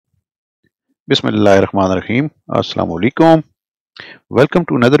Bismillahirrahmanirrahim. Assalamu alaikum. Welcome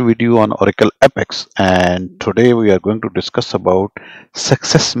to another video on Oracle Apex, and today we are going to discuss about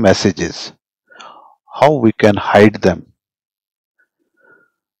success messages, how we can hide them.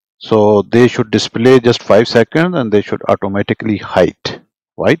 So they should display just 5 seconds and they should automatically hide,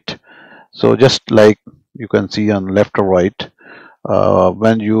 right? So just like you can see on left or right,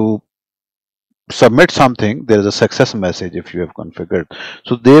 when you submit something, there is a success message if you have configured.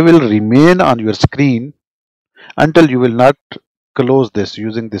 So they will remain on your screen until you will not close this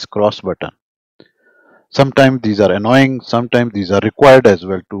using this cross button. Sometimes these are annoying, sometimes these are required as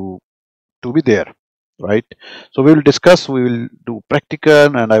well to be there, right? So we will discuss, we will do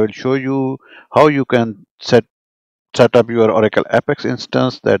practical, and I will show you how you can set up your Oracle Apex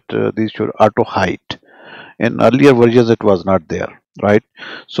instance that these should auto hide. In earlier versions it was not there, right?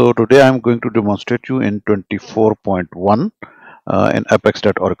 So today I'm going to demonstrate you in 24.1 in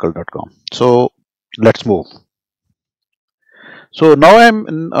apex.oracle.com. So let's move. So now I'm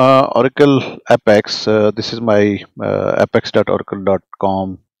in Oracle Apex. This is my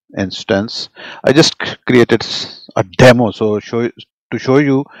apex.oracle.com instance. I just created a demo to show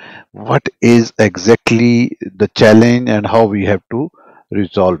you what is exactly the challenge and how we have to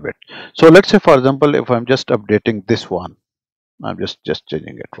resolve it. So let's say, for example, if I'm just updating this one, I'm just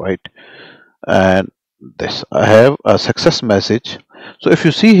changing it, right? And this, I have a success message. So if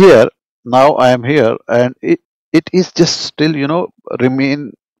you see here, now I am here, and it is just still,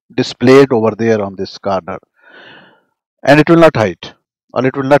 remain displayed over there on this corner, and it will not hide or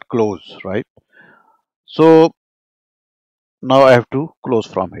it will not close, right? So now I have to close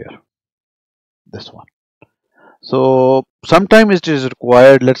from here, this one. So sometimes it is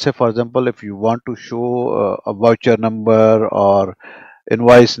required. Let's say, for example, if you want to show a voucher number or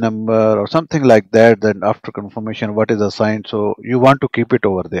invoice number or something like that, then after confirmation what is assigned, so you want to keep it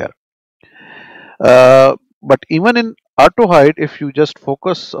over there. But even in auto hide, if you just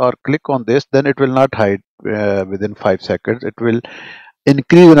focus or click on this, then it will not hide within 5 seconds. It will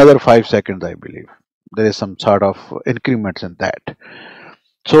increase another 5 seconds, I believe. There is some sort of increments in that.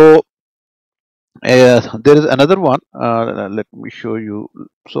 So there is another one. Let me show you.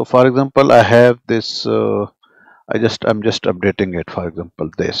 So for example, I have this. I'm just updating it. For example,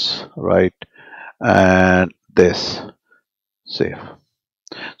 this, right, and this, save.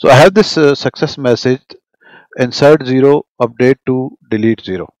 So I have this success message: insert 0, update to delete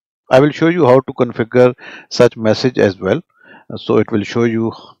 0. I will show you how to configure such message as well. So it will show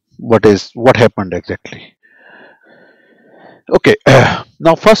you what happened exactly. Okay,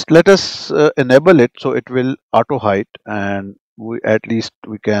 now first let us enable it so it will auto hide, and at least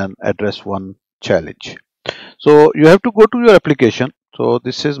we can address one challenge. So you have to go to your application. So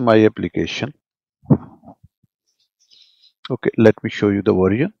this is my application. Okay, let me show you the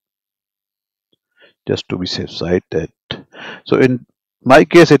version just to be safe side. That so in my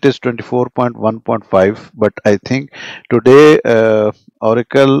case it is 24.1.5, but I think today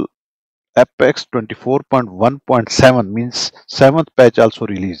Oracle Apex 24.1.7 means 7th patch also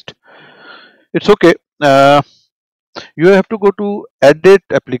released. It's okay. You have to go to edit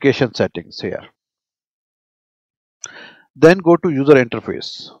application settings here, then go to user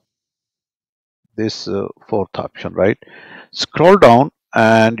interface, this fourth option, right? Scroll down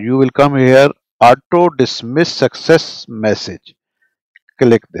and you will come here, auto dismiss success message.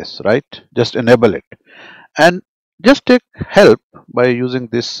 Click this, right? Just enable it and just take help by using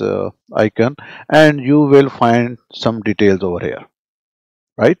this icon, and you will find some details over here,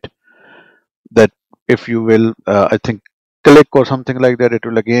 right? That if you will I think click or something like that, it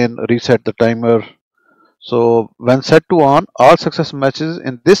will again reset the timer. So when set to on, all success messages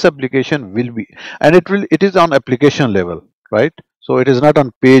in this application will be, and it is on application level, right? So it is not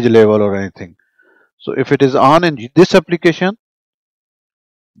on page level or anything. So if it is on in this application,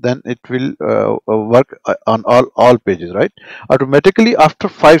 then it will work on all pages, right? Automatically after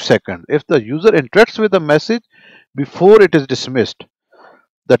 5 seconds, if the user interacts with the message before it is dismissed,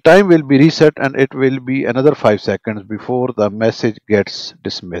 the time will be reset and it will be another 5 seconds before the message gets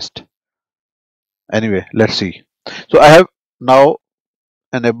dismissed. Anyway, let's see. So I have now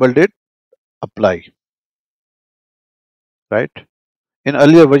enabled it, apply, right? In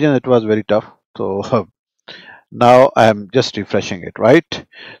earlier version it was very tough, so now I am just refreshing it, right?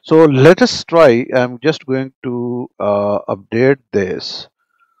 So let us try. I'm just going to update this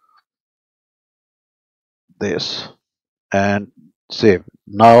and save.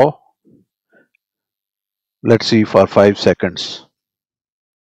 Now let's see for 5 seconds.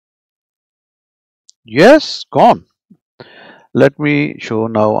 Yes, gone. Let me show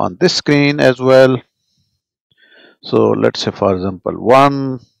now on this screen as well. So let's say, for example,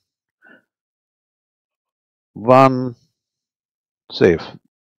 1, one, save.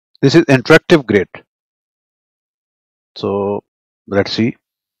 This is interactive grid. So let's see,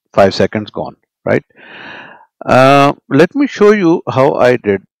 5 seconds gone, right? Let me show you how I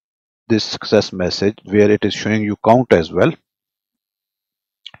did this success message where it is showing you count as well.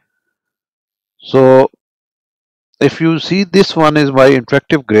 So if you see, this one is my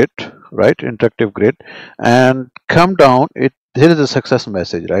interactive grid, right? Interactive grid, and come down, it here is a success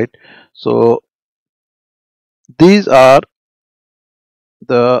message, right? So these are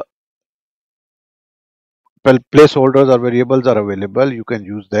the placeholders or variables are available. You can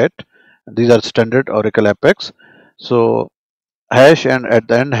use that. These are standard Oracle Apex. So hash, and at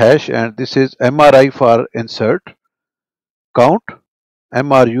the end hash, and this is MRI for insert count,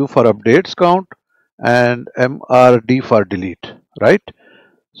 MRU for updates count, and MRD for delete, right?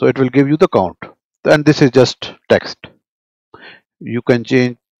 So it will give you the count, and this is just text. You can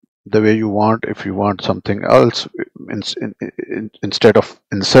change the way you want if you want something else instead of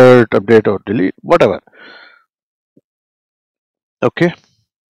insert, update, or delete, whatever. Okay,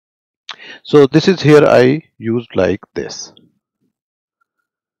 so this is here I used like this,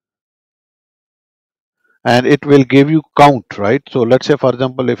 and it will give you count, right? So let's say, for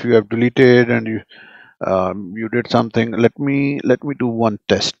example, if you have deleted and you did something. Let me do one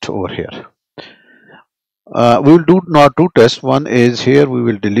test over here. We will do not two tests. One is here, we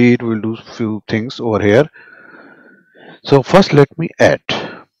will delete, we will do few things over here. So first let me add,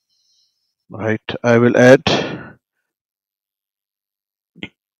 right? I will add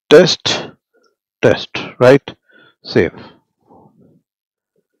test, right? Save.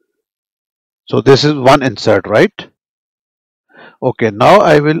 So this is one insert, right? Okay, now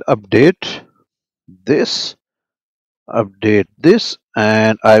I will update this,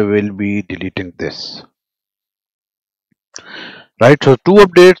 and I will be deleting this, right? So two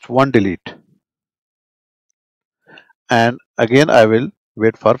updates, one delete, and again I will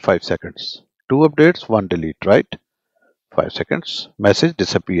wait for 5 seconds. Two updates, one delete, right? 5 seconds, message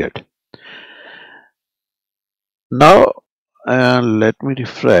disappeared. Now let me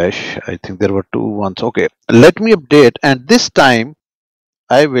refresh. I think there were two ones. Okay, let me update, and this time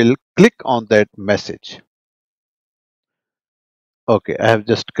I will click on that message. Okay, I have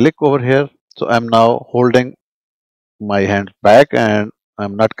just clicked over here. So I'm now holding my hand back and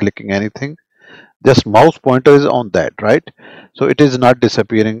I'm not clicking anything. Just mouse pointer is on that, right? So it is not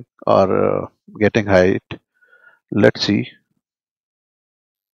disappearing or getting height. Let's see.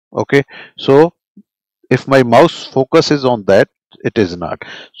 Okay, so if my mouse focus is on that, it is not.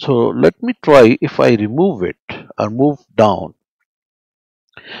 So let me try if I remove it or move down.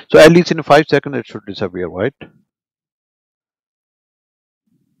 So at least in 5 seconds it should disappear, right?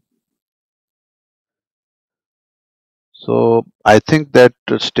 So I think that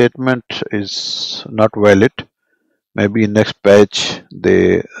statement is not valid. Maybe in next patch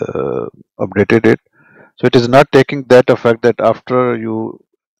they updated it. So it is not taking that effect that after you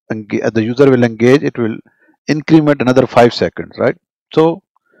the user will engage, it will increment another 5 seconds, right? So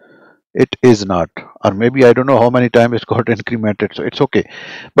it is not, or maybe I don't know how many times it's got incremented. So it's okay.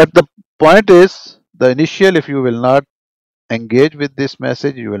 But the point is, the initial, if you will not engage with this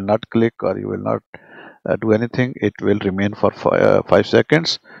message, you will not click or you will not do anything, it will remain for 5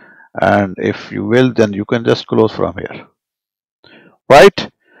 seconds. And if you will, then you can just close from here,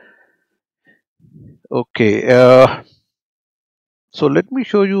 right? Okay, so let me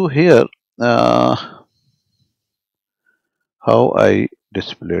show you here how I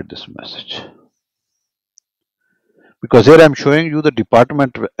displayed this message, because here I'm showing you the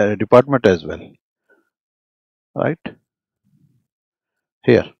department as well, right?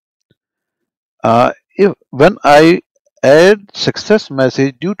 Here, if when I add success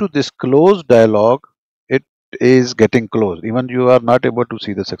message, due to this close dialog, it is getting closed. Even you are not able to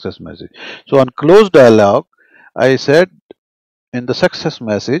see the success message. So on close dialog, I said in the success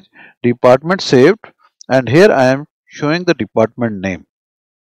message, department saved, and here I am showing the department name,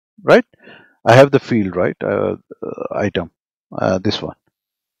 right? I have the field, right? Item, this one.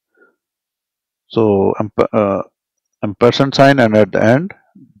 So ampersand sign, and at the end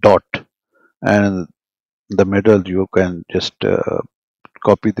dot, and in the middle you can just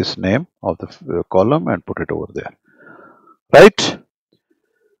copy this name of the column and put it over there, right?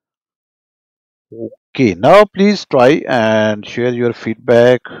 Okay, now please try and share your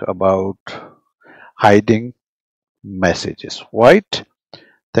feedback about hiding messages, right?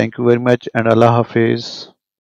 Thank you very much, and Allah Hafiz.